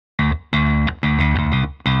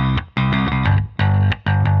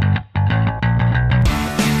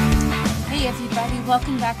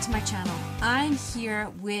welcome back to my channel. I'm here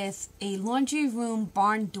with a laundry room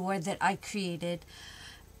barn door that I created,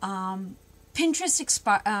 Pinterest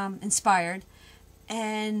inspired,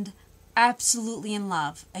 and absolutely in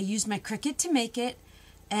love. I used my Cricut to make it,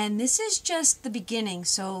 and this is just the beginning.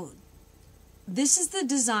 So this is the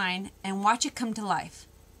design, and watch it come to life.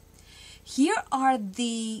 Here are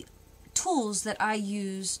the tools that I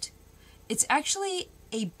used. It's actually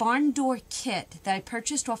a barn door kit that I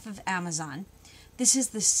purchased off of Amazon. This is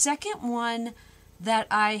the second one that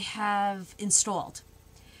I have installed.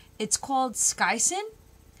 It's called Skyson.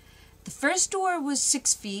 The first door was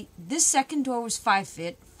 6 feet. This second door was 5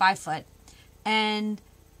 foot, and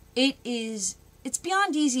it's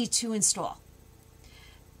beyond easy to install.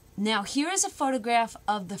 Now here is a photograph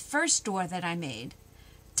of the first door that I made.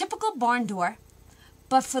 Typical barn door,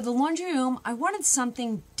 but for the laundry room I wanted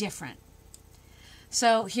something different.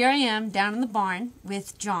 So here I am down in the barn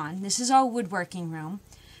with John. This is our woodworking room,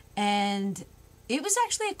 and it was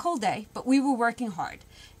actually a cold day, but we were working hard.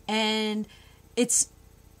 And it's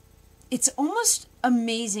almost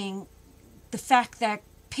amazing the fact that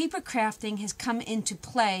paper crafting has come into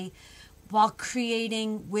play while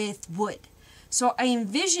creating with wood. So I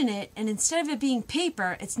envision it, and instead of it being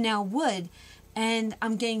paper, it's now wood, and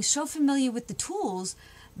I'm getting so familiar with the tools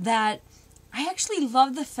that I actually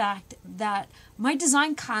love the fact that my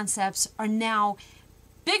design concepts are now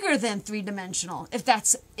bigger than three-dimensional, if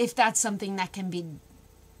that's something that can be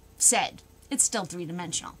said. It's still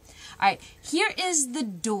three-dimensional. All right, here is the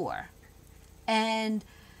door, and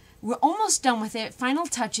we're almost done with it. Final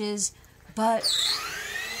touches, but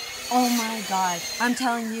oh my God, I'm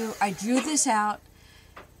telling you, I drew this out,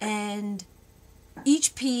 and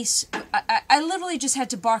each piece, I literally just had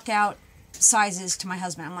to bark out sizes to my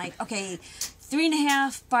husband. I'm like, okay,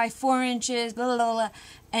 3.5 by 4 inches, blah, blah, blah, blah.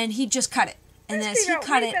 And he just cut it. And as he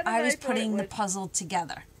cut it, I was putting the puzzle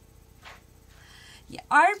together. Yeah,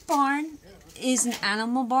 our barn is an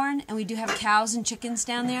animal barn, and we do have cows and chickens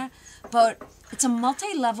down there, but it's a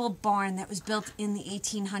multi-level barn that was built in the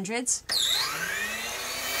 1800s.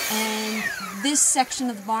 And this section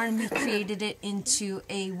of the barn, we created it into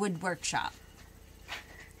a wood workshop.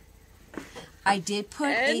 I did put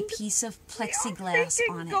a piece of plexiglass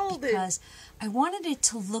on it because I wanted it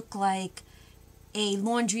to look like a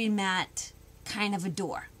laundromat kind of a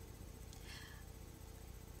door.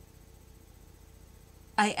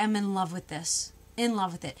 I am in love with this. In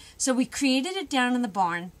love with it. So we created it down in the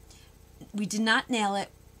barn. We did not nail it.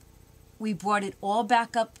 We brought it all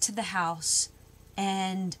back up to the house,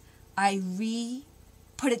 and I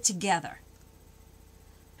put it together.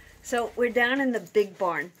 So we're down in the big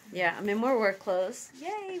barn. Yeah, I'm in more work clothes.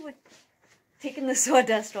 Yay, we're taking the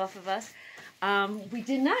sawdust off of us. We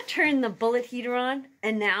did not turn the bullet heater on,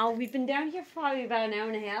 and now we've been down here for probably about an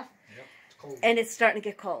hour and a half. Yep, it's cold. And it's starting to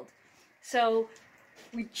get cold. So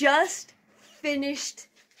we just finished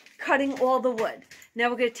cutting all the wood.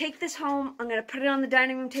 Now we're going to take this home. I'm going to put it on the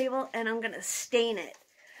dining room table, and I'm going to stain it.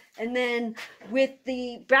 And then with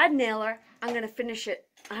the brad nailer, I'm going to finish it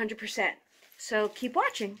 100%. So keep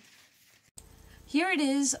watching. Here it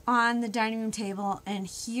is on the dining room table, and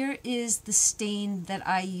here is the stain that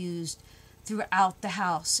I used throughout the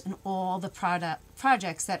house and all the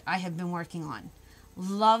projects that I have been working on.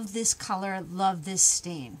 Love this color, love this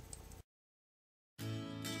stain.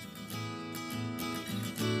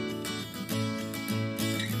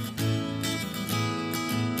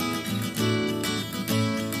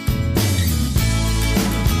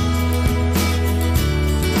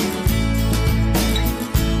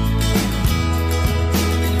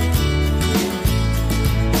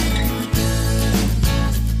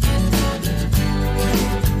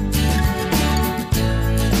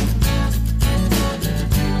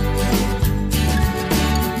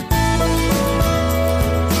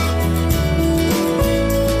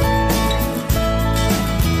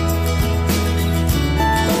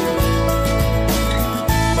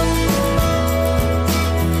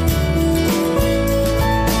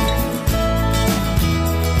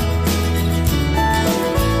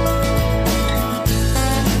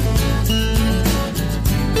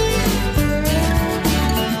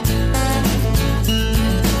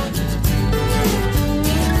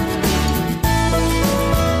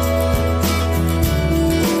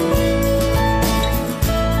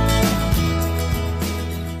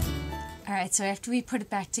 So after we put it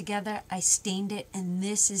back together, I stained it, and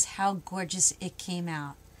this is how gorgeous it came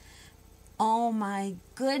out. Oh my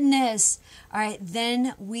goodness. All right,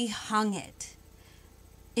 then we hung it.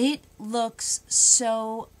 It looks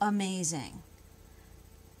so amazing.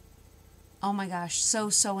 Oh my gosh,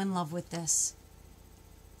 so in love with this.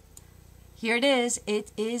 Here it is.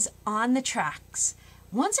 It is on the tracks.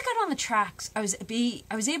 Once I got on the tracks, I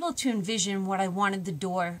was able to envision what I wanted the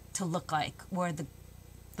door to look like, or the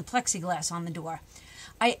plexiglass on the door.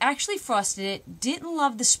 I actually frosted it, didn't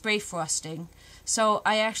love the spray frosting, so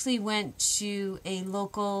I actually went to a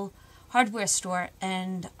local hardware store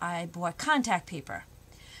and I bought contact paper.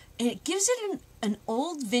 And it gives it an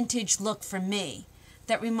old vintage look for me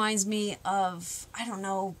that reminds me of, I don't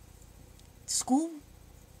know, school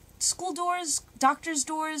doors, doctor's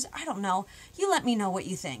doors, I don't know. You let me know what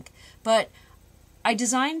you think. But I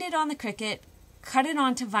designed it on the Cricut, cut it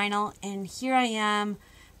onto vinyl, and here I am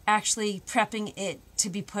actually prepping it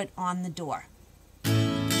to be put on the door.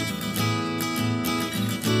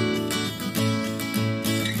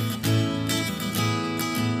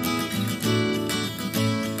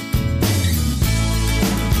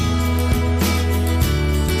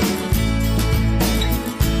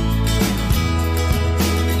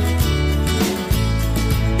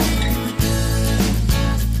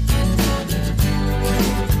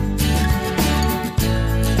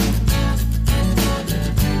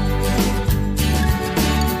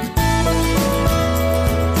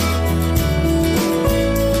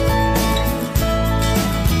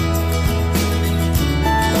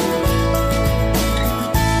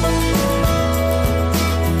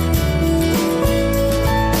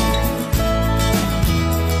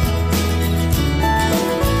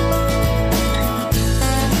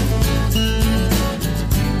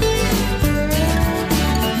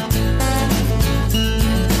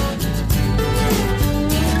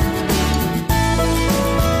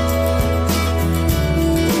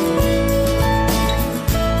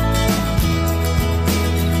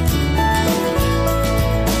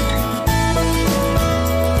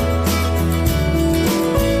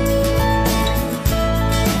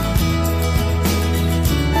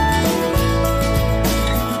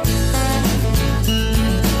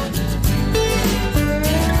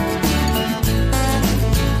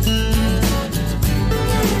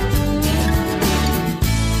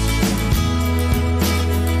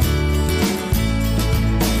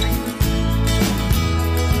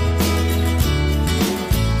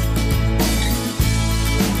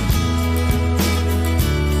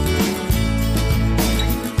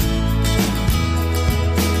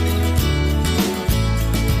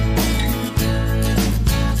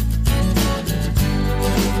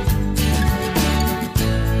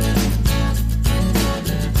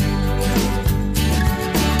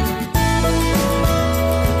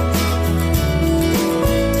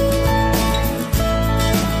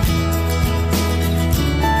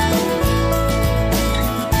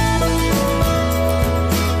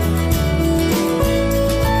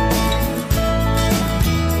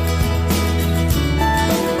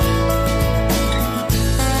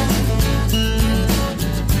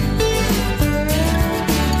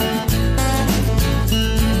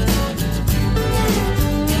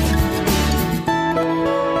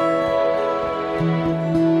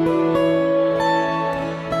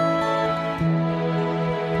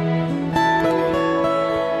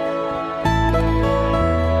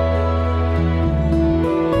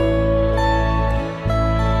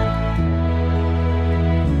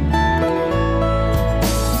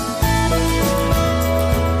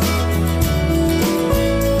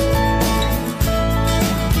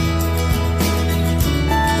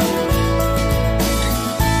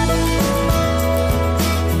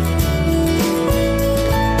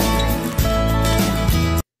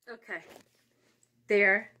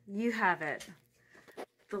 There you have it.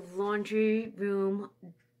 The laundry room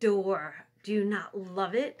door. Do you not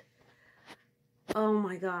love it? Oh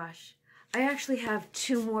my gosh. I actually have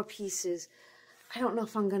 2 more pieces. I don't know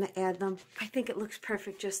if I'm going to add them. I think it looks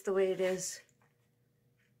perfect just the way it is.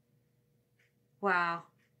 Wow.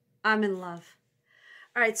 I'm in love.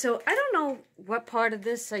 All right, so I don't know what part of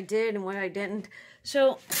this I did and what I didn't.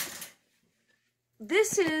 So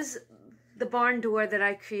this is the barn door that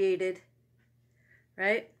I created,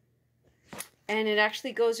 right? And it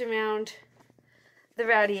actually goes around the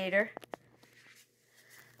radiator.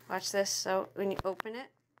 Watch this. So when you open it,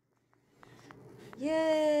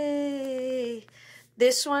 yay!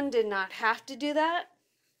 This one did not have to do that.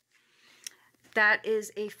 That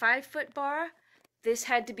is a 5-foot bar. This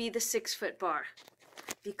had to be the 6-foot bar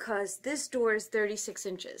because this door is 36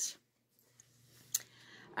 inches.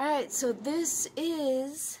 All right, so this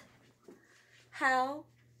is how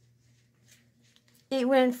it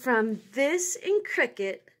went from this in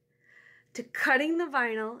Cricut to cutting the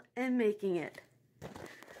vinyl and making it.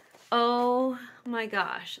 Oh my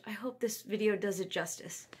gosh, I hope this video does it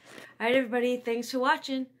justice. All right, everybody, thanks for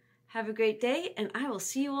watching. Have a great day, and I will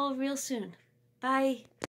see you all real soon. Bye.